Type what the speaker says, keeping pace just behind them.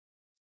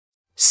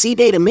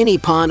C-Data Mini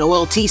PON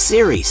OLT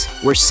series,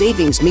 where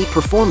savings meet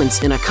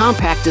performance in a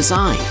compact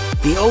design.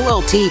 The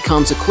OLT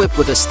comes equipped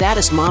with a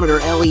status monitor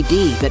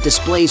LED that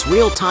displays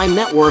real-time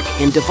network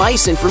and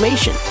device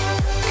information.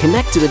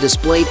 Connect to the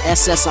displayed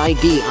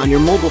SSID on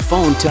your mobile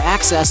phone to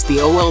access the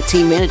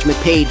OLT management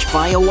page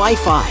via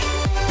Wi-Fi.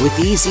 With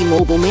easy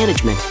mobile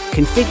management,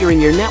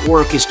 configuring your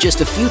network is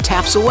just a few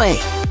taps away.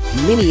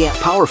 Mini yet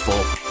powerful,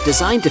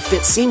 designed to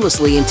fit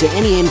seamlessly into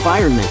any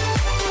environment.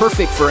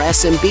 Perfect for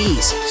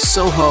SMBs,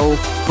 SOHO,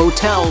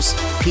 hotels,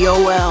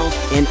 PON,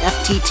 and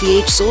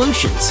FTTH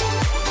solutions.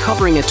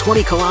 Covering a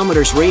 20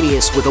 km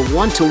radius with a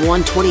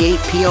 1:1 28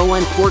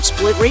 PON port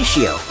split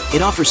ratio.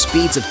 It offers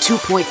speeds of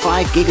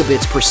 2.5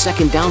 gigabits per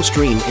second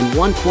downstream and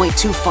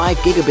 1.25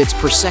 gigabits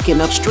per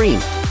second upstream,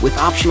 with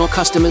optional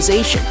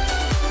customization.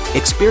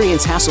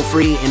 Experience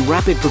hassle-free and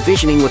rapid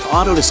provisioning with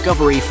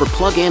auto-discovery for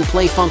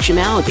plug-and-play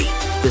functionality.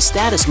 The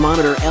status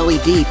monitor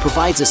LED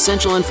provides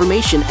essential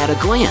information at a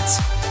glance.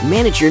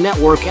 Manage your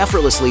network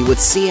effortlessly with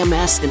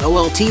CMS and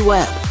OLT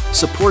Web.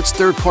 Supports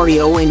third-party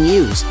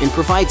ONUs and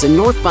provides a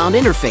northbound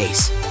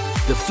interface.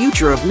 The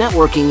future of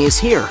networking is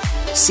here.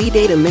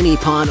 C-Data Mini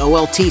PON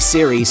OLT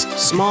series,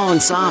 small in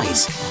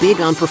size, big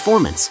on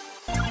performance.